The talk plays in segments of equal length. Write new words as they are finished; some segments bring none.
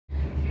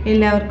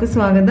എല്ലാവർക്കും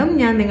സ്വാഗതം.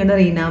 ഞാൻ നിങ്ങളുടെ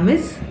റീന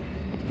മിസ്.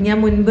 ഞാൻ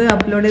മുൻപ്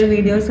അപ്ലോഡ് ചെയ്ത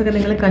വീഡിയോസൊക്കെ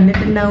നിങ്ങൾ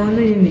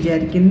കണ്ടിട്ടുണ്ടാവുമെന്ന് ഞാൻ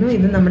വിചാരിക്കുന്നു.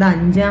 ഇത് നമ്മുടെ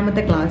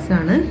 5ാമത്തെ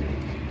ക്ലാസ്സാണ്.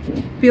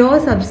 പ്യുവർ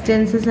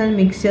സബ്സ്റ്റൻസസ് ആൻഡ്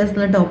മിക്സ്ചേഴ്സ്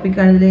എന്നുള്ള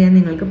ടോപ്പിക്കാണ് ഇതിൽ ഞാൻ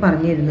നിങ്ങൾക്ക്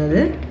പറഞ്ഞു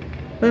തരുന്നത്.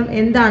 അപ്പം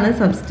എന്താണ്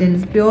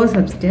സബ്സ്റ്റൻസ്, പ്യുവർ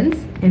സബ്സ്റ്റൻസ്,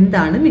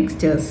 എന്താണ്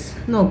മിക്സ്ചേഴ്സ്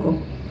നോക്കൂ.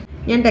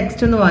 ഞാൻ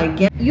ടെക്സ്റ്റ് ഒന്ന്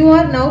വായിക്കാം. You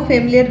are now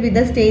familiar with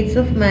the States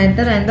of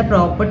matter and the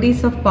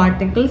properties of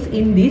particles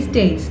in the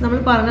States.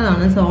 നമ്മൾ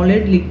പറഞ്ഞതാണ്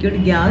സോളിഡ്,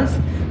 ലിക്വിഡ്, ഗ്യാസ്,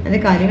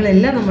 അതിൻ്റെ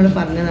കാര്യങ്ങളെല്ലാം നമ്മൾ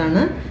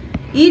പറഞ്ഞതാണ്.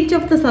 Each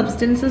of the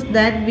substances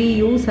that we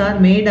use are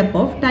made up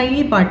of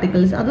tiny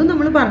particles. അതും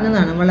നമ്മൾ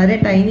പറഞ്ഞതാണ്, വളരെ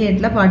ടൈനി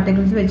ആയിട്ടുള്ള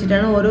പാർട്ടിക്കിൾസ്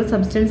വെച്ചിട്ടാണ് ഓരോ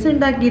substance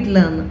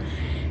ഉണ്ടാക്കിയിട്ടുള്ളതെന്ന്.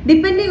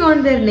 Depending on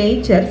their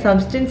nature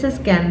substances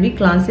can be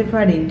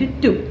classified in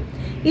to.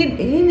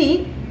 ഇനി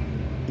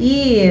ഈ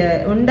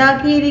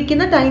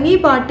ഉണ്ടാക്കിയിരിക്കുന്ന ടൈനി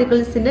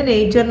പാർട്ടിക്കിൾസിൻ്റെ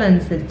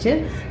നേച്ചറിനനുസരിച്ച്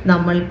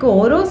നമ്മൾക്ക്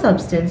ഓരോ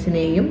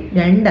സബ്സ്റ്റൻസിനെയും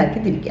രണ്ടാക്കി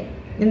തിരിക്കാം.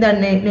 എന്താണ്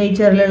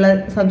നേച്ചറിലുള്ള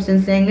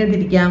സബ്സ്റ്റൻസിനെ എങ്ങനെ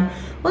തിരിക്കാം?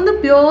 ഒന്ന്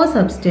പ്യുവർ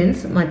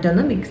സബ്സ്റ്റൻസ്,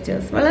 മറ്റൊന്ന്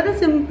മിക്സ്ചേഴ്സ്. വളരെ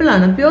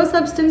സിമ്പിളാണ്. പ്യുവർ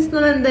സബ്സ്റ്റൻസ് എന്ന്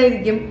പറഞ്ഞാൽ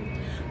എന്തായിരിക്കും?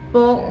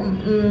 ഇപ്പോൾ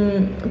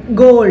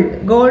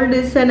ഗോൾഡ്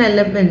ഈസ് എൻ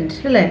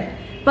എലമെൻറ്റ് അല്ലേ?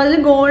 അപ്പോൾ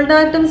അതിൽ ഗോൾഡ്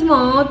ആറ്റംസ്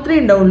മാത്രമേ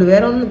ഉണ്ടാവുള്ളൂ.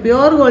 വേറെ ഒന്ന്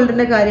പ്യുവർ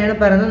ഗോൾഡിൻ്റെ കാര്യമാണ്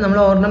പറയുന്നത്,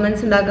 നമ്മൾ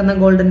ഓർണമെൻറ്റ്സ് ഉണ്ടാക്കുന്ന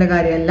ഗോൾഡിൻ്റെ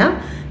കാര്യമല്ല.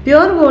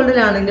 പ്യുവർ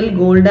ഗോൾഡിലാണെങ്കിൽ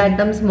ഗോൾഡ്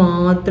ആറ്റംസ്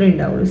മാത്രമേ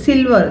ഉണ്ടാവുള്ളൂ.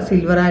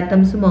 സിൽവർ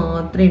ആറ്റംസ്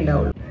മാത്രമേ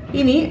ഉണ്ടാവുള്ളൂ.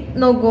 ഇനി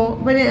നോക്കൂ,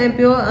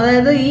 പ്യുവർ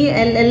അതായത് ഈ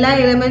എല്ലാ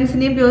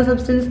എലമെന്റ്സിനെയും പ്യുവർ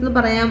സബ്സ്റ്റൻസ് എന്ന്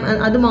പറയാം.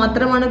 അത്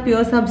മാത്രമാണ്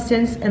പ്യുവർ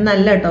സബ്സ്റ്റൻസ്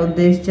എന്നല്ല കേട്ടോ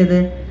ഉദ്ദേശിച്ചത്.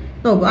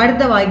 നോക്കൂ,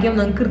 അടുത്ത വാക്യം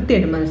നമുക്ക്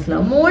കൃത്യമായിട്ട്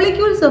മനസ്സിലാവും.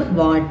 Molecules of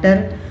water,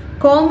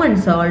 common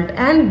salt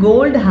and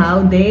gold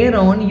have their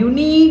own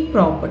unique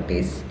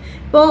properties.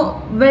 ഇപ്പോൾ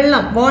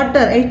വെള്ളം,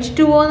 വാട്ടർ,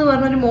 H2O എന്ന്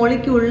പറഞ്ഞൊരു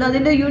മോളിക്യൂളിൽ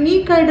അതിൻ്റെ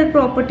യുണീക്കായിട്ടൊരു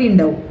പ്രോപ്പർട്ടി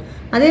ഉണ്ടാവും.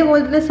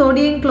 അതേപോലെ തന്നെ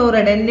സോഡിയം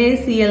ക്ലോറൈഡ്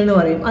NaCl എന്ന്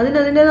പറയും,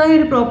 അതിൻ്റെതായ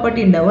ഒരു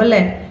പ്രോപ്പർട്ടി ഉണ്ടാവും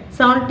അല്ലേ?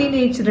 സാൾട്ടി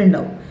നേച്ചർ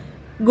ഉണ്ടാവും.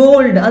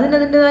 ഗോൾഡ്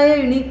അതിൻ്റെതായ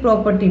യുണീക്ക്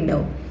പ്രോപ്പർട്ടി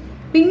ഉണ്ടാവും.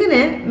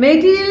 ഇങ്ങനെ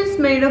materials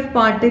made of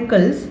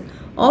particles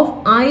of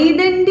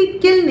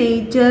identical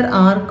nature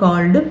are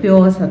called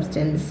pure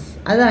substance.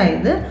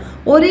 അതായത്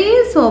ഒരേ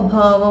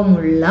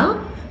സ്വഭാവമുള്ള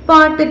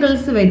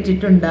പാർട്ടിക്കിൾസ്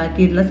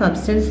വെച്ചിട്ടുണ്ടാക്കിയിട്ടുള്ള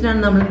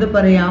സബ്സ്റ്റൻസിനാണ് നമ്മളെന്ത്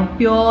പറയുക?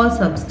 പ്യുവർ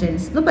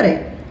സബ്സ്റ്റൻസ് എന്ന്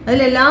പറയാം.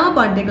 അതിലെല്ലാ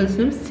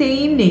പാർട്ടിക്കിൾസിനും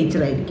സെയിം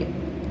നേച്ചർ ആയിരിക്കും.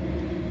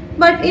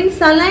 ബട്ട് ഇൻ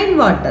സലൈൻ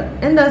വാട്ടർ,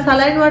 എന്താ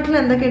സലൈൻ വാട്ടറിൽ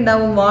എന്തൊക്കെ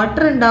ഉണ്ടാവും?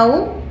 വാട്ടർ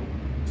ഉണ്ടാവും,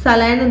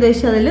 സലൈൻ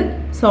ഉദ്ദേശിച്ച് അതിൽ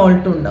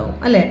സോൾട്ടും ഉണ്ടാവും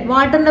അല്ലേ?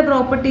 വാട്ടറിൻ്റെ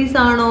പ്രോപ്പർട്ടീസ്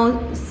ആണോ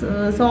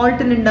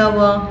സോൾട്ടിന്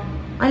ഉണ്ടാവുക?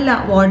 അല്ല,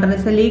 water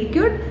is A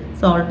liquid,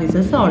 salt is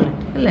A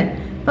solid അല്ലേ?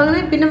 അപ്പം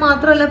അങ്ങനെ പിന്നെ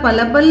മാത്രമല്ല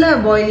പല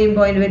ബോയിലിംഗ്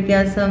പോയിന്റ്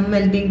വ്യത്യാസം,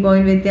 മെൽറ്റിംഗ്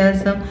പോയിന്റ്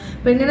വ്യത്യാസം,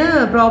 അപ്പം ഇങ്ങനെ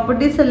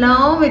പ്രോപ്പർട്ടീസ്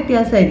എല്ലാം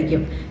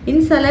വ്യത്യാസമായിരിക്കും. In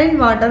saline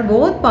water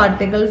both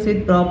particles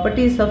with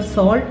properties of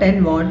salt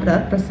and water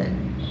are present.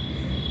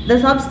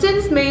 The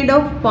substance made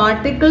of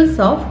particles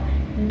of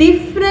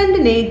different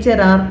nature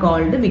are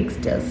called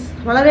mixtures.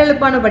 വളരെ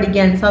എളുപ്പമാണ്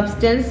പഠിക്കാൻ.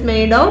 Substance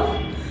made of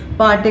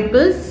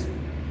particles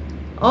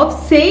of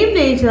same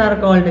nature are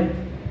called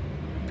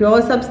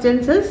pure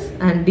substances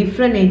and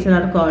different nature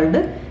are called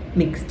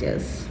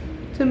mixtures.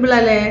 Simple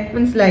അല്ലേ?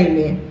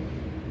 മനസ്സിലായില്ലേ?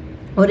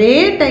 ഒരേ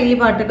tiny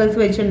particles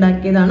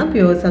വെച്ചുണ്ടാക്കിയതാണ്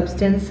pure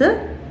substance,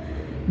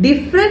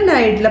 different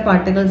ആയിട്ടുള്ള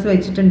particles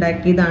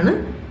വെച്ചിട്ടുണ്ടാക്കിയതാണ്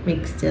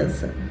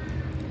mixtures.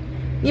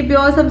 ഈ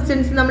pure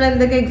substance നമ്മൾ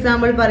എന്തൊക്കെ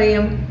എക്സാമ്പിൾ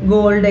പറയാം?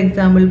 ഗോൾഡ്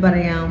എക്സാമ്പിൾ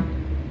പറയാം,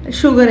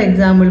 ഷുഗർ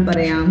എക്സാമ്പിൾ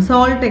പറയാം,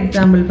 സോൾട്ട്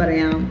എക്സാമ്പിൾ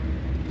പറയാം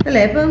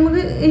അല്ലേ? ഇപ്പോൾ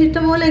നമുക്ക്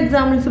ഇഷ്ടംപോലെ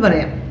എക്സാമ്പിൾസ്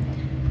പറയാം.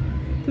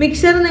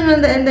 മിക്സർ നിങ്ങൾ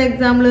എന്താ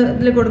എക്സാമ്പിൾ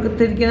ഇതിൽ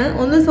കൊടുത്തിരിക്കുന്നത്?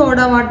 ഒന്ന് സോഡ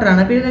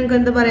വാട്ടറാണ്, പിന്നെ നിങ്ങൾക്ക്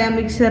എന്ത് പറയാം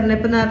മിക്സറിന്?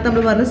 ഇപ്പോൾ നേരത്തെ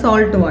നമ്മൾ പറഞ്ഞു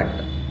സോൾട്ട്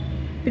വാട്ടർ.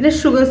 പിന്നെ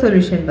ഷുഗർ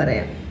സൊല്യൂഷൻ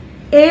പറയാം.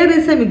 Air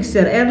is A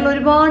mixture. എയറിൽ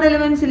ഒരുപാട്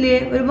എലമെൻറ്റ്സ് ഇല്ലേ?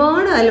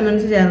 ഒരുപാട്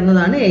എലമെൻറ്റ്സ്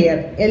ചേർന്നതാണ് എയർ.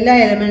 എല്ലാ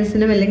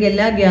എലമെൻറ്റ്സിനും അല്ലെങ്കിൽ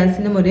എല്ലാ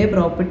ഗ്യാസിനും ഒരേ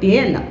പ്രോപ്പർട്ടിയേ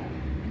അല്ല.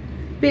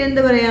 പിന്നെ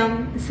എന്ത് പറയാം?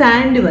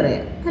 സാൻഡ്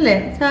പറയാം അല്ലേ?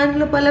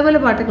 സാൻഡിൽ പല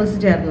പാർട്ടിക്കിൾസ്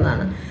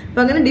ചേർന്നതാണ്.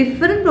 അപ്പം അങ്ങനെ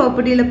ഡിഫറെൻറ്റ്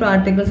പ്രോപ്പർട്ടിയിലെ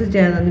പാർട്ടിക്കിൾസ്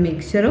ചേർന്നത്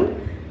മിക്സ്ചറും,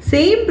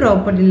 സെയിം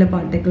പ്രോപ്പർട്ടിയിലെ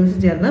പാർട്ടിക്കിൾസ്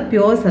ചേർന്ന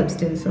പ്യുവർ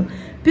സബ്സ്റ്റൻസും.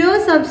 പ്യുവർ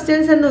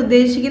സബ്സ്റ്റൻസ് എന്ന്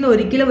ഉദ്ദേശിക്കുന്ന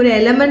ഒരിക്കലും ഒരു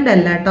എലമെൻ്റ്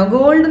അല്ല കേട്ടോ.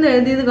 ഗോൾഡ് എന്ന്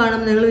എഴുതിയത്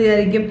കാണുമ്പോൾ നിങ്ങൾ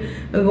വിചാരിക്കും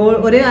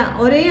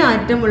ഒരേ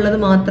ആറ്റം ഉള്ളത്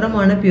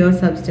മാത്രമാണ് പ്യുവർ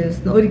സബ്സ്റ്റൻസ്.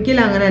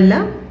 ഒരിക്കലും അങ്ങനെയല്ല.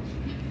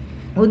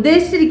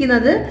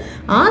 ഉദ്ദേശിച്ചിരിക്കുന്നത്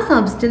ആ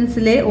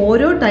സബ്സ്റ്റൻസിലെ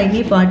ഓരോ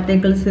ടൈനി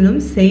പാർട്ടിക്കിൾസിനും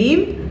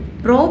സെയിം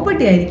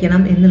പ്രോപ്പർട്ടി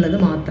ആയിരിക്കണം എന്നുള്ളത്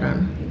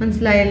മാത്രമാണ്.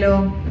 മനസ്സിലായല്ലോ?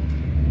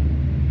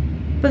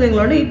 ഇപ്പോൾ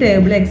നിങ്ങളോട് ഈ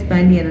ടേബിൾ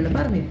എക്സ്പാൻഡ് ചെയ്യാനാണ്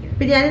പറഞ്ഞിരിക്കുന്നത്.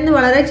 ഇപ്പം ഞാനിന്ന്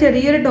വളരെ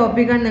ചെറിയൊരു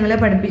ടോപ്പിക്കാണ് നിങ്ങളെ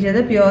പഠിപ്പിച്ചത്.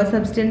 പ്യുവർ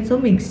സബ്സ്റ്റൻസും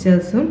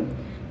മിക്സ്ചേഴ്സും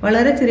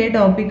വളരെ ചെറിയ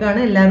ടോപ്പിക്കാണ്,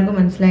 എല്ലാവർക്കും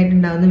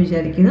മനസ്സിലായിട്ടുണ്ടാവുമെന്ന്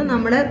വിചാരിക്കുന്നു.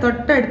 നമ്മുടെ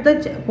തൊട്ടടുത്ത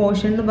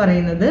പോർഷൻ എന്ന്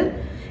പറയുന്നത്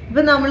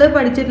ഇപ്പം നമ്മൾ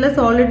പഠിച്ചിട്ടുള്ള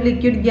സോളിഡ്,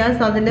 ലിക്വിഡ്, ഗ്യാസ്,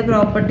 അതിൻ്റെ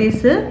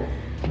പ്രോപ്പർട്ടീസ്,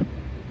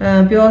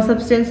 പ്യുവർ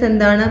സബ്സ്റ്റൻസ്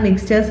എന്താണ്,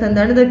 മിക്സ്ചേഴ്സ്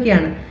എന്താണ്,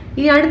 ഇതൊക്കെയാണ്.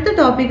 ഈ അടുത്ത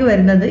ടോപ്പിക്ക്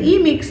വരുന്നത് ഈ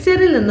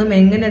മിക്സ്ചറിൽ നിന്നും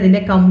എങ്ങനെ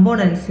അതിൻ്റെ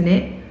കമ്പോണൻസിനെ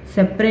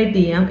സെപ്പറേറ്റ്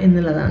ചെയ്യാം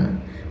എന്നുള്ളതാണ്.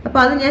 അപ്പോൾ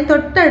അത് ഞാൻ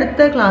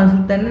തൊട്ടടുത്ത ക്ലാസ്സിൽ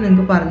തന്നെ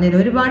നിങ്ങൾക്ക് പറഞ്ഞുതരും.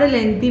 ഒരുപാട്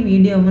ലെങ്തി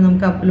വീഡിയോ ആകുമ്പോൾ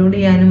നമുക്ക് അപ്ലോഡ്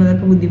ചെയ്യാനും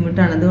അതൊക്കെ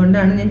ബുദ്ധിമുട്ടാണ്.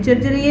 അതുകൊണ്ടാണ് ഞാൻ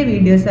ചെറിയ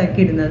വീഡിയോസ് ആക്കി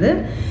ഇടുന്നത്.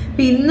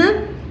 അപ്പോൾ ഇന്ന്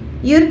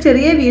ഈ ഒരു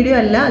ചെറിയ വീഡിയോ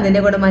അല്ല, അതിൻ്റെ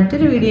കൂടെ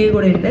മറ്റൊരു വീഡിയോ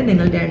കൂടെ ഉണ്ട്.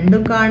 നിങ്ങൾ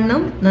രണ്ടും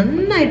കാണണം,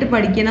 നന്നായിട്ട്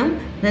പഠിക്കണം,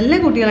 നല്ല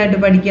കുട്ടികളായിട്ട്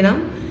പഠിക്കണം.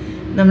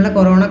 നമ്മളെ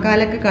കൊറോണ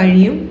കാലമൊക്കെ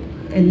കഴിയും,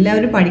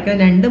 എല്ലാവരും പഠിക്കണം.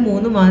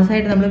 2-3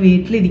 മാസമായിട്ട് നമ്മൾ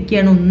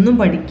വീട്ടിലിരിക്കുകയാണ് ഒന്നും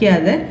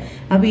പഠിക്കാതെ.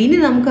 അപ്പോൾ ഇനി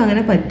നമുക്ക്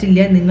അങ്ങനെ പറ്റില്ല.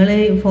 നിങ്ങൾ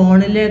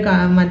ഫോണിൽ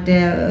മറ്റേ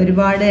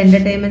ഒരുപാട്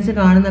എൻ്റർടൈൻമെൻറ്റ്സ്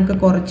കാണുന്നതൊക്കെ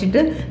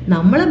കുറച്ചിട്ട്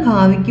നമ്മളെ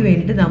ഭാവിക്ക്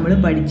വേണ്ടിയിട്ട് നമ്മൾ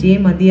പഠിച്ചേ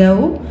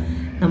മതിയാവും.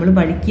 നമ്മൾ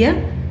പഠിക്കുക,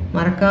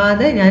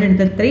 മറക്കാതെ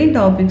ഞാനെടുത്ത ഇത്രയും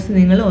ടോപ്പിക്സ്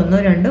നിങ്ങൾ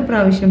 1-2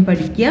 പ്രാവശ്യം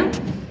പഠിക്കുക.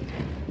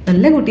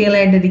 നല്ല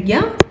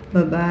കുട്ടികളായിട്ടിരിക്കുക.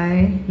 ബൈ,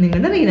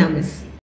 നിങ്ങളുടെ റീന മിസ്.